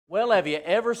Well, have you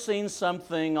ever seen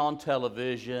something on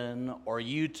television or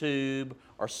YouTube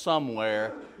or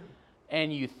somewhere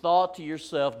and you thought to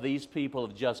yourself, these people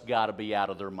have just got to be out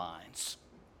of their minds?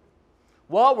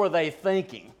 What were they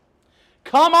thinking?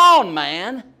 Come on,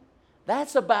 man.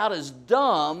 That's about as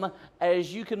dumb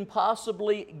as you can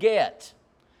possibly get.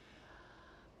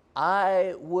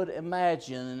 I would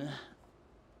imagine,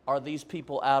 are these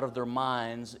people out of their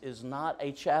minds, is not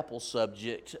a chapel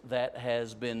subject that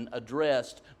has been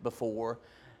addressed before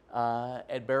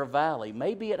at Bear Valley.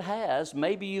 Maybe it has.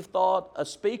 Maybe you've thought a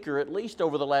speaker, at least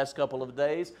over the last couple of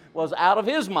days, was out of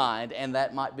his mind, and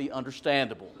that might be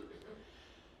understandable.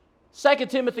 2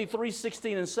 Timothy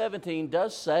 3:16 and 17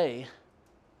 does say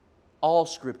all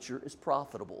Scripture is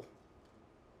profitable.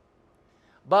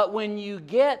 But when you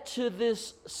get to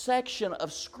this section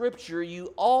of Scripture,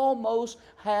 you almost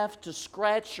have to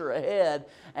scratch your head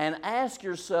and ask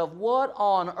yourself, what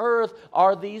on earth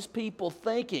are these people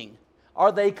thinking?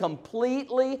 Are they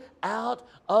completely out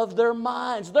of their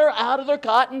minds? They're out of their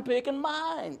cotton-picking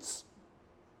minds.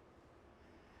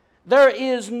 There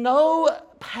is no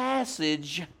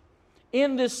passage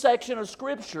in this section of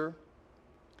Scripture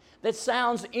that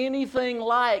sounds anything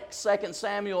like 2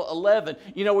 Samuel 11,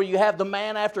 where you have the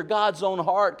man after God's own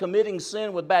heart committing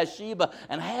sin with Bathsheba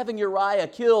and having Uriah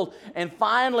killed. And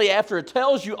finally, after it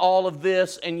tells you all of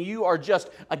this and you are just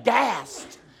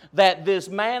aghast that this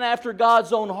man after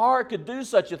God's own heart could do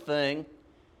such a thing,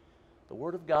 the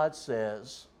Word of God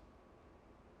says,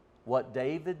 what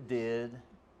David did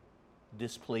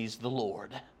displeased the Lord.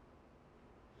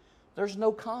 There's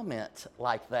no comment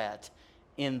like that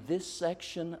in this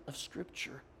section of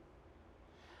Scripture.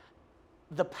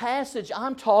 The passage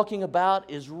I'm talking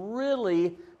about is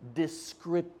really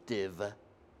descriptive.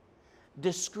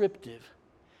 Descriptive.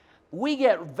 We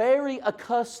get very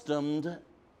accustomed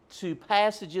to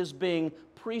passages being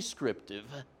prescriptive.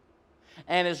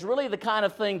 And it's really the kind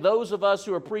of thing those of us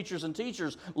who are preachers and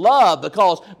teachers love,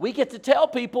 because we get to tell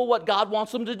people what God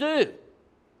wants them to do.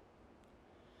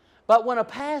 But when a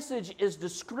passage is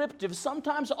descriptive,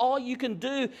 sometimes all you can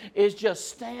do is just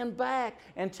stand back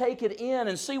and take it in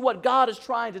and see what God is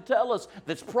trying to tell us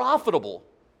that's profitable.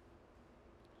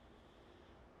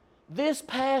 This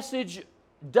passage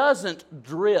doesn't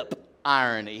drip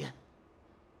irony.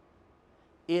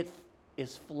 It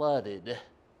is flooded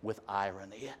with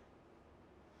irony.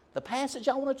 The passage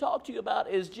I want to talk to you about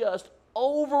is just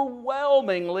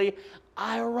overwhelmingly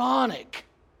ironic,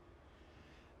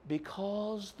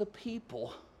 because the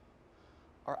people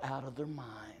are out of their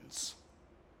minds.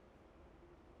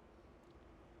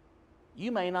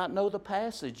 You may not know the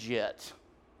passage yet,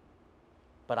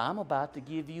 but I'm about to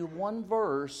give you one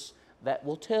verse that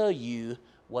will tell you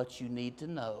what you need to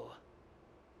know.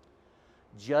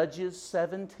 Judges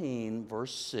 17,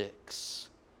 verse 6.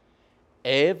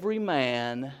 Every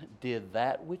man did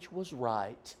that which was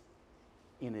right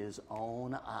in his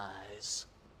own eyes.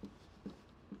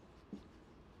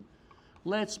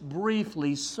 Let's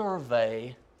briefly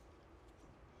survey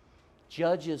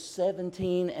Judges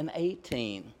 17 and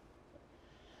 18,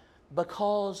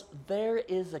 because there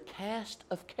is a cast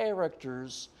of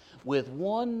characters with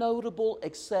one notable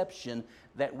exception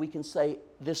that we can say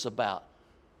this about.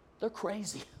 They're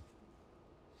crazy.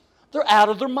 They're out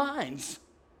of their minds.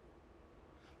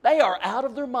 They are out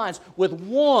of their minds with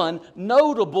one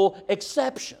notable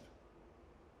exception.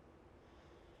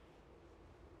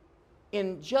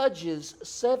 In Judges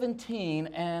 17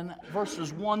 and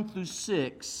verses 1 through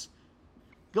 6,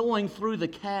 going through the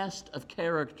cast of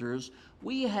characters,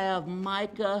 we have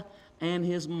Micah and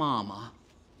his mama.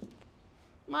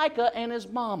 Micah and his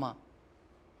mama.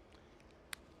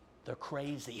 They're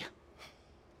crazy.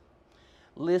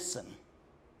 Listen.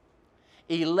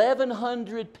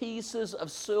 1,100 pieces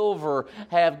of silver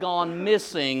have gone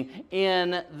missing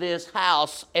in this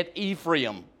house at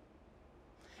Ephraim.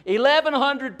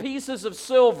 1,100 pieces of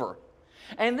silver.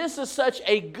 And this is such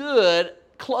a good,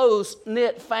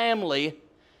 close-knit family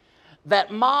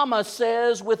that Mama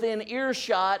says within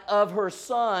earshot of her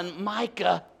son,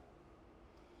 Micah,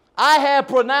 I have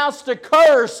pronounced a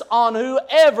curse on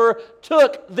whoever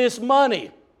took this money.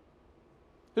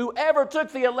 Whoever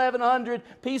took the 1,100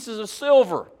 pieces of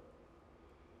silver.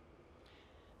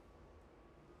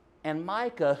 And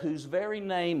Micah, whose very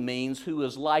name means who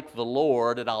is like the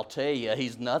Lord, and I'll tell you,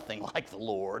 he's nothing like the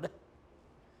Lord,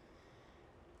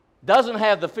 doesn't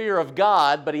have the fear of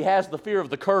God, but he has the fear of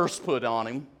the curse put on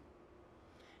him.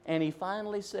 And he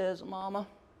finally says, Mama,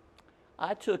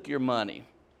 I took your money.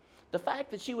 The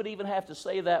fact that she would even have to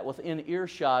say that within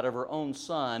earshot of her own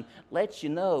son lets you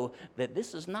know that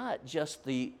this is not just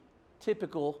the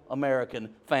typical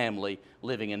American family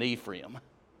living in Ephraim.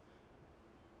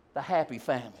 the happy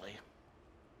family.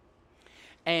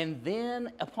 And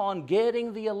then upon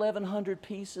getting the 1,100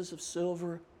 pieces of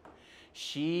silver,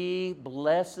 she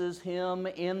blesses him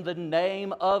in the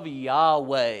name of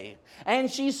Yahweh.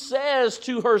 And she says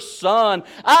to her son,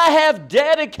 I have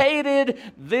dedicated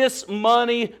this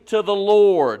money to the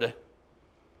Lord.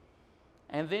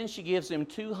 And then she gives him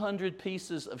 200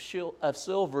 pieces of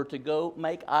silver to go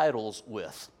make idols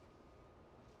with.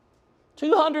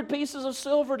 200 pieces of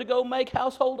silver to go make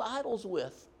household idols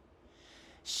with.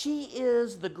 She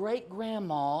is the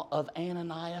great-grandma of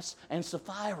Ananias and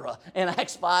Sapphira in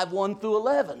Acts 5, 1 through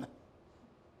 11.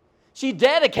 She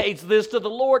dedicates this to the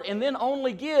Lord and then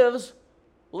only gives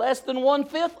less than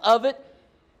 1/5 of it.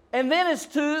 And then it's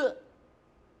to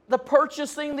the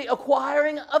purchasing, the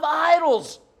acquiring of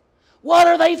idols. What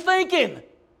are they thinking?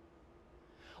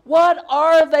 What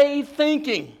are they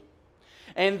thinking?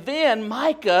 And then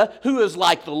Micah, who is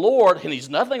like the Lord, and he's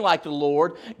nothing like the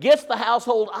Lord, gets the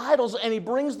household idols and he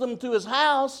brings them to his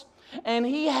house, and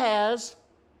he has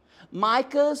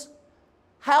Micah's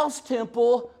house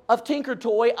temple of Tinker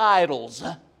Toy idols.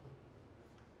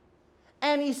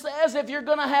 And he says, if you're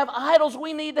going to have idols,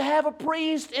 we need to have a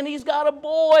priest, and he's got a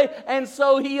boy. And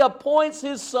so he appoints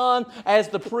his son as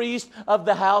the priest of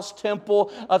the house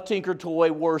temple of Tinker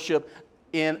Toy worship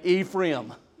in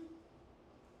Ephraim.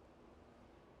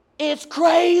 It's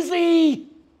crazy.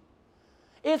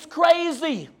 It's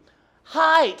crazy.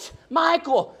 Height,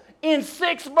 Michael, in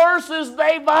 6 verses,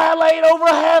 they violate over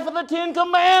half of the 10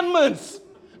 Commandments.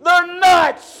 They're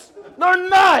nuts. They're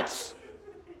nuts.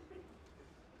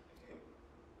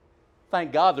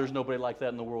 Thank God there's nobody like that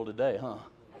in the world today, huh?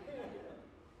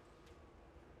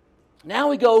 Now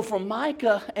we go from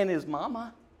Micah and his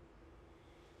mama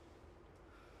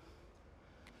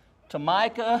to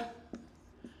Micah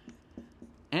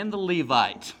and the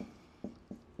Levite.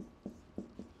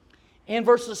 In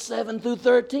verses 7 through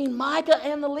 13, Micah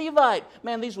and the Levite.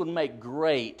 Man, these would make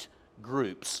great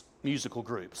groups, musical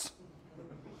groups.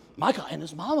 Micah and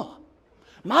his mama.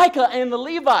 Micah and the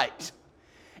Levite.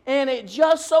 And it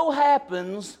just so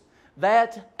happens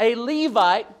that a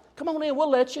Levite, come on in,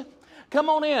 we'll let you. Come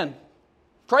on in.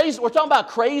 Crazy, we're talking about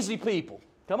crazy people.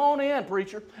 Come on in,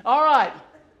 preacher. All right.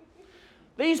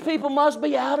 These people must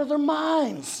be out of their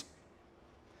minds.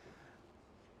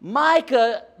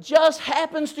 Micah just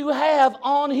happens to have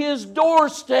on his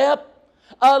doorstep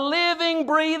a living,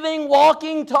 breathing,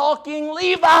 walking, talking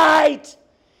Levite.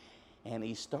 And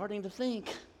he's starting to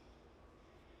think,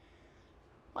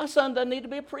 my son doesn't need to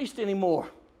be a priest anymore.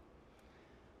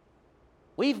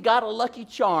 We've got a lucky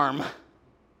charm.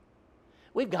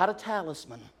 We've got a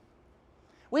talisman.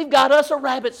 We've got us a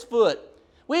rabbit's foot.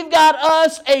 We've got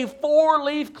us a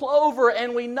 4-leaf clover,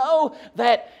 and we know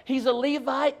that he's a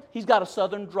Levite. He's got a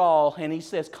southern drawl, and he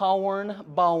says corn,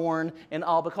 born, and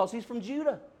all because he's from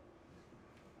Judah.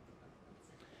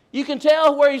 You can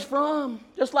tell where he's from,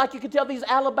 just like you can tell these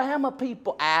Alabama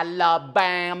people.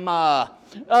 Alabama.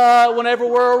 Whenever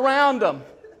we're around them.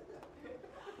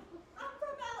 I'm from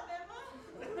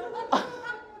Alabama.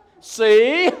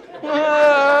 See?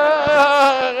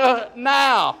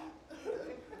 Now.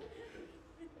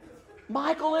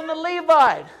 Michael and the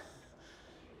Levite.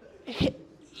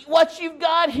 What you've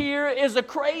got here is a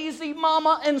crazy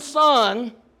mama and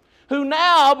son who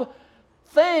now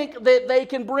think that they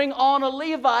can bring on a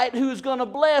Levite who's going to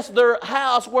bless their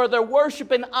house where they're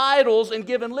worshiping idols and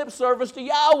giving lip service to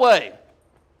Yahweh.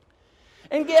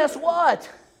 And guess what?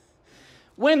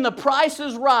 When the price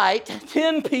is right,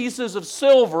 10 pieces of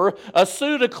silver, a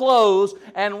suit of clothes,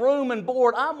 and room and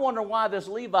board, I'm wondering why this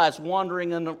Levite's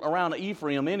wandering around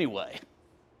Ephraim anyway.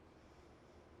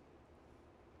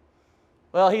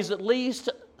 Well, he's at least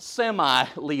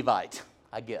semi-Levite,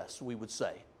 I guess we would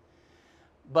say.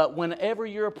 But whenever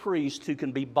you're a priest who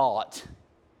can be bought,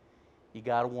 you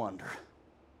got to wonder.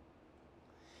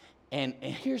 And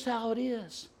here's how it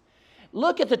is.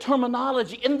 Look at the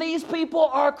terminology. And these people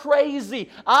are crazy.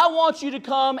 I want you to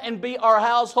come and be our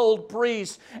household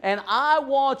priest. And I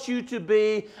want you to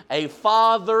be a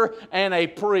father and a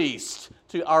priest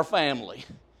to our family.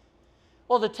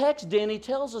 Well, the text, Denny,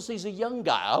 tells us he's a young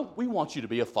guy. Oh, we want you to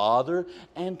be a father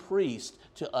and priest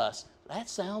to us. That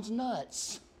sounds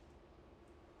nuts.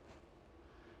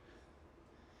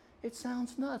 It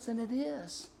sounds nuts, and it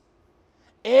is.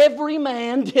 Every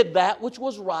man did that which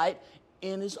was right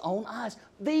in his own eyes.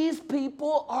 These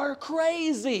people are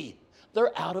crazy.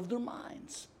 They're out of their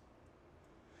minds.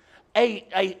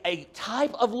 A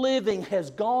type of living has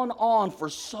gone on for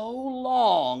so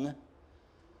long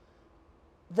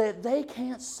that they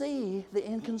can't see the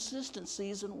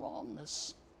inconsistencies and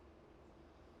wrongness.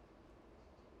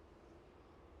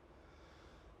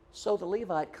 So the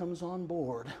Levite comes on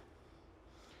board.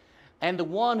 And the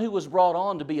one who was brought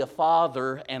on to be a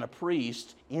father and a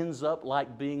priest ends up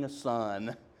like being a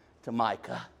son to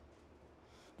Micah.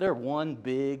 They're one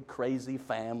big, crazy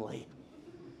family.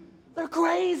 They're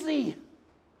crazy.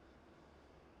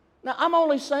 Now, I'm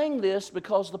only saying this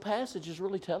because the passage is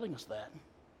really telling us that.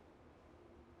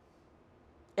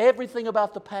 Everything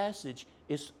about the passage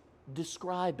is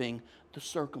describing the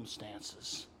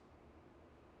circumstances.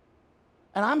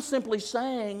 And I'm simply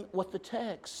saying what the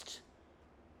text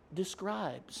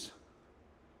describes.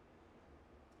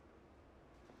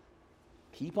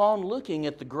 Keep on looking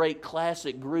at the great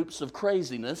classic groups of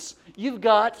craziness. You've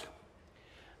got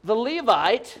the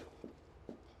Levite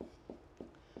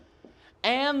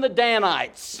and the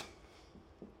Danites.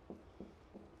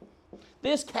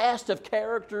 This cast of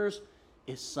characters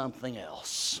is something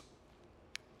else.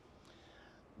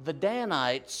 The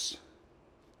Danites,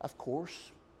 of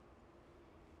course,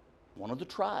 one of the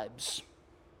tribes.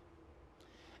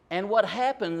 And what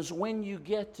happens when you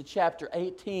get to chapter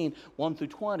 18, 1 through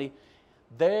 20,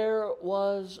 there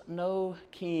was no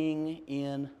king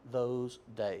in those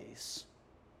days.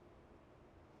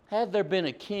 Had there been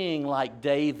a king like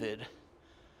David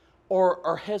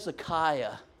or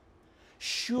Hezekiah,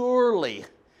 surely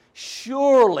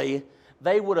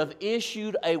they would have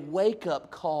issued a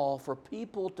wake-up call for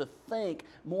people to think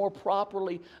more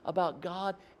properly about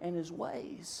God and His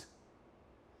ways.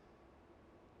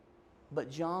 But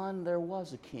John, there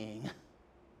was a king,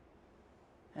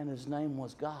 and his name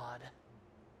was God.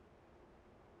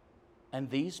 And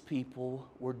these people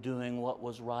were doing what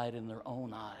was right in their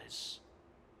own eyes,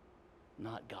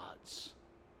 not God's.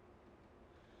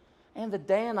 And the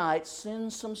Danites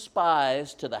send some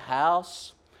spies to the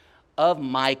house of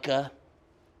Micah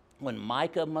when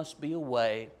Micah must be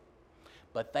away,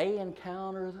 but they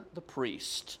encounter the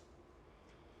priest.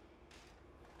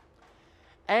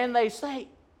 And they say,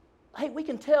 hey, we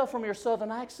can tell from your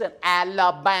southern accent,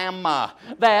 Alabama,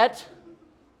 that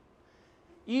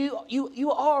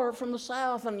you are from the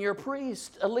south and you're a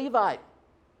priest, a Levite.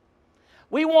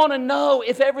 We want to know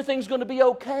if everything's going to be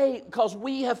okay because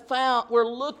we're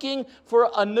looking for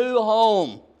a new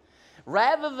home.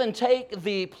 Rather than take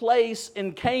the place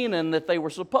in Canaan that they were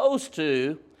supposed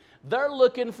to, they're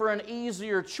looking for an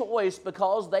easier choice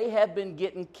because they have been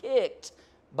getting kicked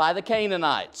by the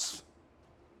Canaanites.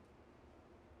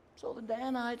 So the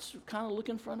Danites are kind of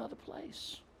looking for another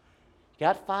place.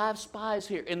 Got 5 spies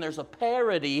here, and there's a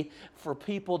parody for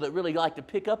people that really like to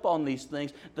pick up on these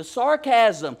things. The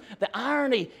sarcasm, the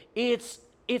irony, it's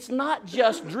not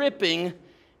just dripping,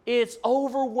 it's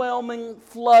overwhelming,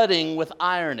 flooding with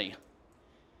irony.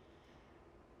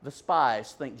 The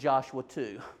spies think Joshua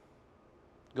 2,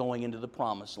 going into the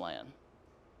promised land.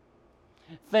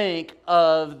 Think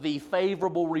of the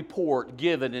favorable report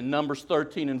given in Numbers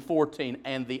 13 and 14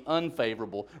 and the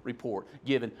unfavorable report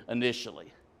given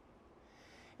initially.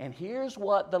 And here's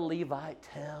what the Levite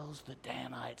tells the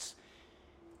Danites.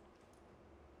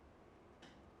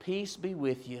 Peace be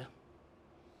with you.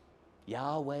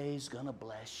 Yahweh's going to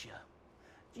bless you.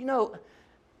 You know,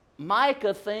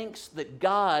 Micah thinks that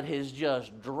God has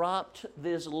just dropped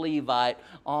this Levite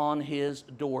on his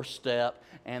doorstep,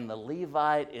 and the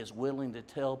Levite is willing to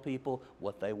tell people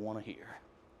what they want to hear.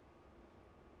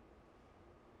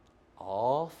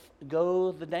 Off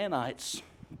go the Danites,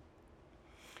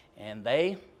 and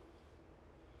they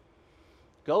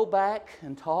go back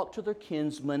and talk to their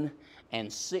kinsmen,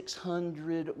 and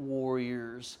 600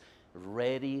 warriors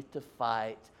ready to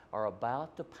fight are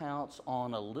about to pounce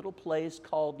on a little place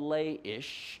called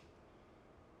Laish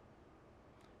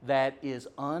that is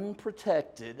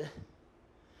unprotected,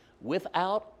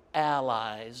 without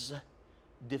allies,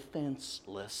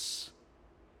 defenseless.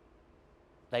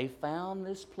 They found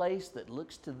this place that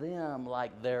looks to them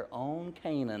like their own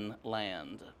Canaan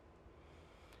land,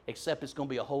 except it's going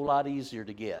to be a whole lot easier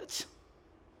to get.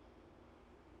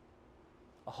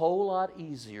 A whole lot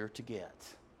easier to get.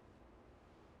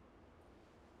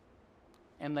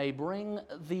 And they bring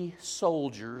the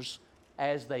soldiers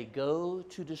as they go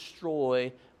to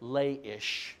destroy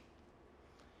Laish.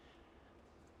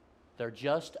 They're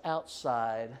just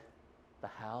outside the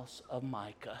house of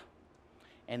Micah.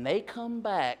 And they come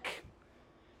back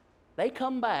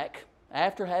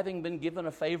after having been given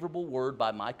a favorable word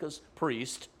by Micah's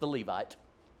priest, the Levite.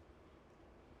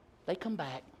 They come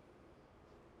back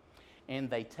and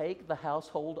they take the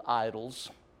household idols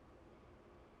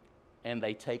and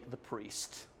they take the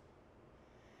priest.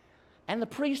 And the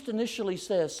priest initially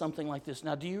says something like this,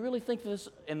 now do you really think this?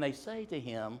 And they say to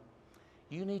him,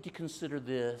 you need to consider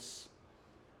this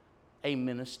a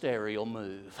ministerial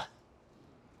move.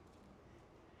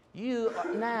 You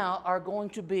now are going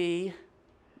to be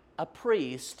a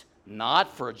priest,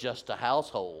 not for just a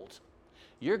household.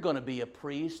 You're going to be a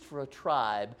priest for a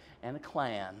tribe and a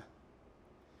clan.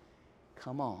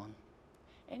 Come on.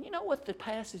 And you know what the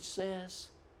passage says?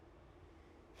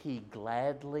 He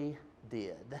gladly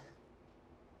did.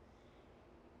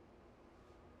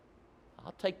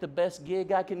 I'll take the best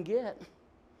gig I can get.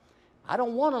 I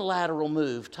don't want a lateral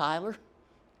move, Tyler.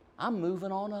 I'm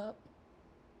moving on up.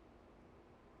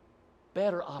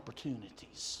 Better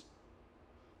opportunities,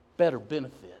 better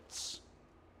benefits.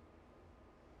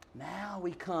 Now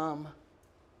we come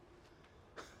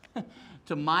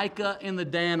to Micah and the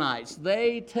Danites.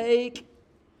 They take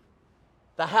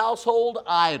the household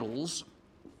idols,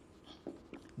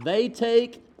 they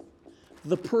take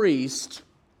the priest,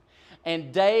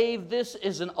 and Dave, this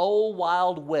is an old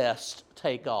Wild West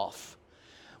takeoff.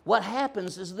 What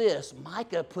happens is this: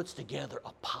 Micah puts together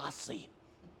a posse.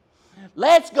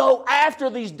 Let's go after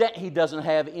these. He doesn't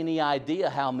have any idea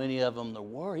how many of them there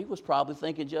were. He was probably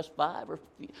thinking just 5 or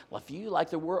a few like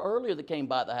there were earlier that came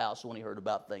by the house when he heard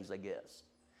about things, I guess.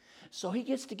 So he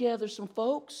gets together some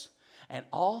folks, and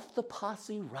off the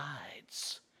posse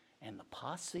rides. And the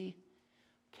posse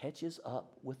catches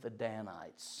up with the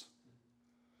Danites.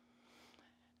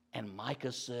 And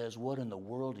Micah says, "What in the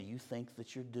world do you think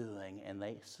that you're doing?" And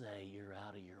they say, "You're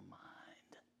out of your mind."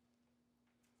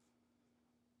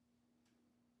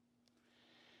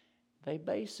 They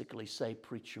basically say,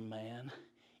 "Preacher man,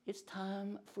 it's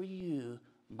time for you,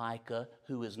 Micah,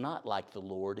 who is not like the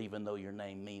Lord, even though your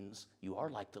name means you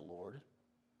are like the Lord.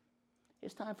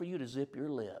 It's time for you to zip your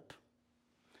lip."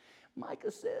 Micah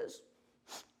says,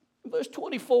 verse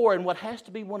 24, and what has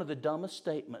to be one of the dumbest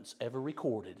statements ever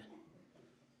recorded: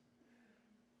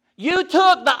 "You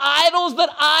took the idols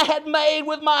that I had made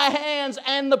with my hands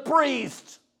and the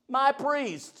priest, my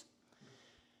priest."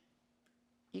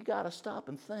 You got to stop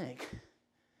and think.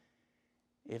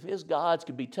 If his gods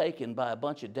could be taken by a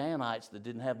bunch of Danites that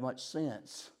didn't have much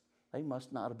sense, they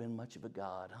must not have been much of a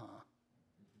god, huh?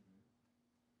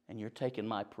 And you're taking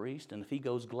my priest, and if he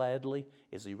goes gladly,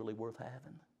 is he really worth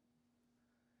having?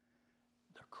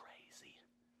 They're crazy.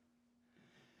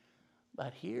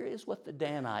 But here is what the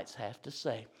Danites have to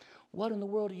say. "What in the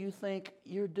world do you think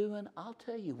you're doing?" I'll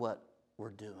tell you what we're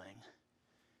doing.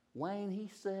 Wayne, he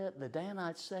said, the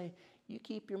Danites say, "You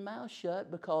keep your mouth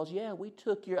shut because, yeah, we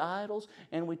took your idols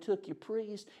and we took your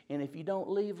priest, and if you don't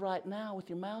leave right now with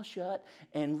your mouth shut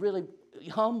and really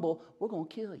humble, we're going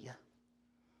to kill you."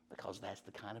 Because that's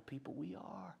the kind of people we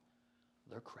are.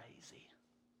 They're crazy.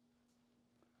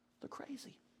 They're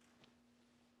crazy.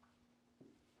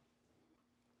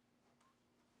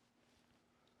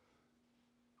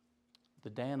 The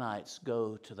Danites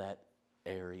go to that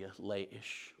area,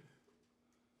 Laish.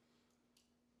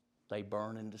 They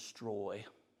burn and destroy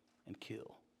and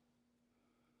kill.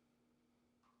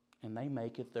 And they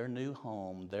make it their new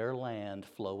home, their land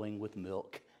flowing with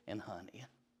milk and honey.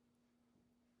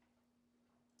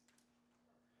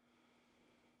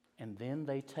 And then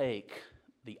they take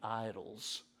the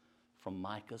idols from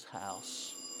Micah's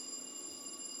house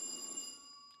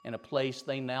in a place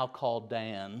they now call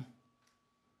Dan,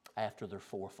 after their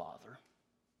forefather.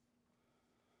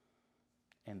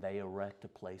 And they erect a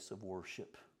place of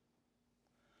worship,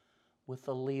 with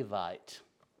the Levite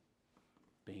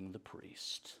being the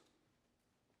priest.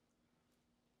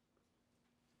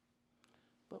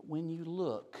 But when you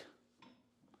look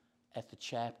at the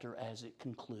chapter as it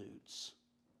concludes,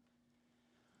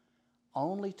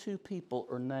 only 2 people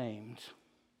are named: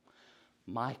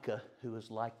 Micah, who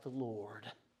is like the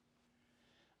Lord,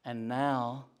 and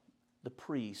now the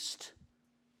priest,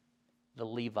 the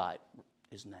Levite,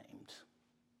 is named.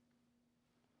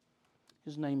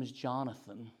 His name is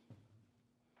Jonathan,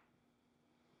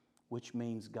 which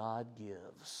means God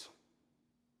gives.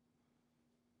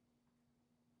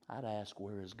 I'd ask,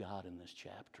 where is God in this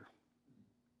chapter?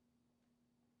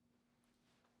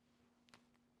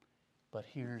 But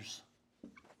here's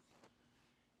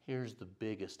the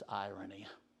biggest irony.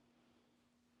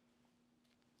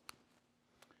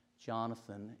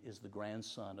 Jonathan is the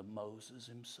grandson of Moses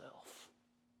himself.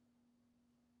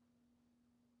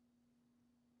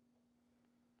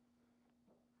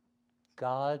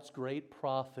 God's great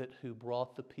prophet who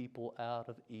brought the people out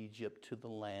of Egypt to the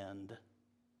land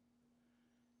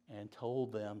and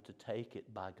told them to take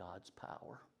it by God's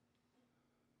power.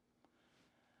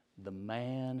 The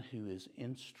man who is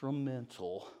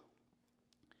instrumental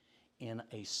in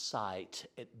a site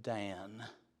at Dan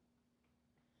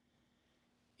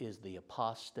is the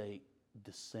apostate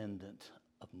descendant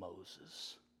of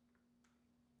Moses.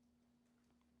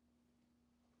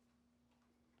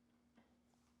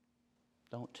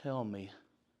 Don't tell me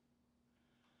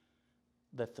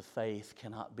that the faith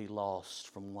cannot be lost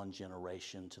from one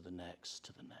generation to the next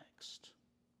to the next.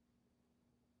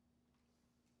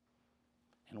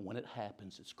 And when it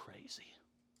happens, it's crazy.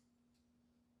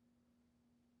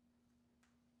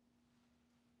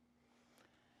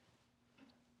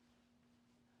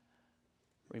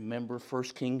 Remember 1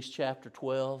 Kings chapter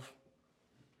 12?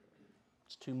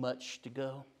 It's too much to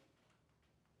go.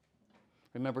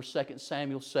 Remember 2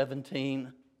 Samuel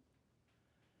 17?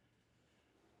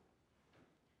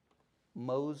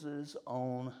 Moses'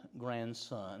 own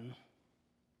grandson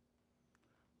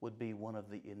would be one of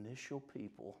the initial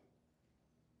people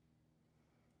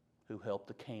who helped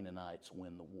the Canaanites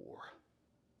win the war.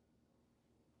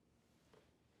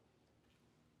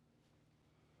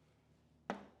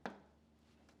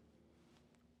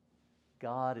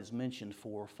 God is mentioned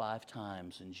 4 or 5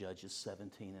 times in Judges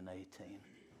 17 and 18.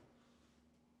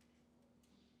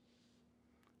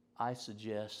 I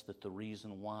suggest that the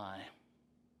reason why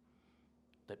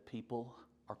that people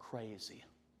are crazy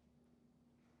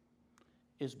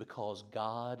is because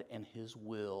God and His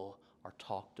will are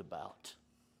talked about,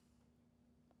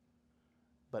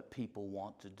 but people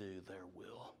want to do their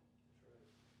will.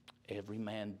 Every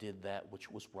man did that which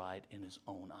was right in his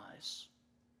own eyes.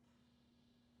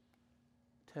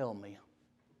 Tell me,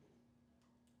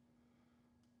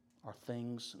 are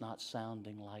things not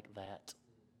sounding like that?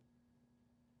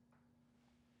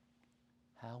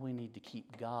 How we need to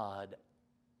keep God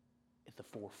at the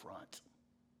forefront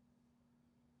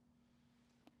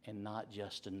and not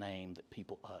just a name that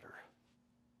people utter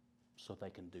so they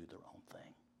can do their own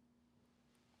thing.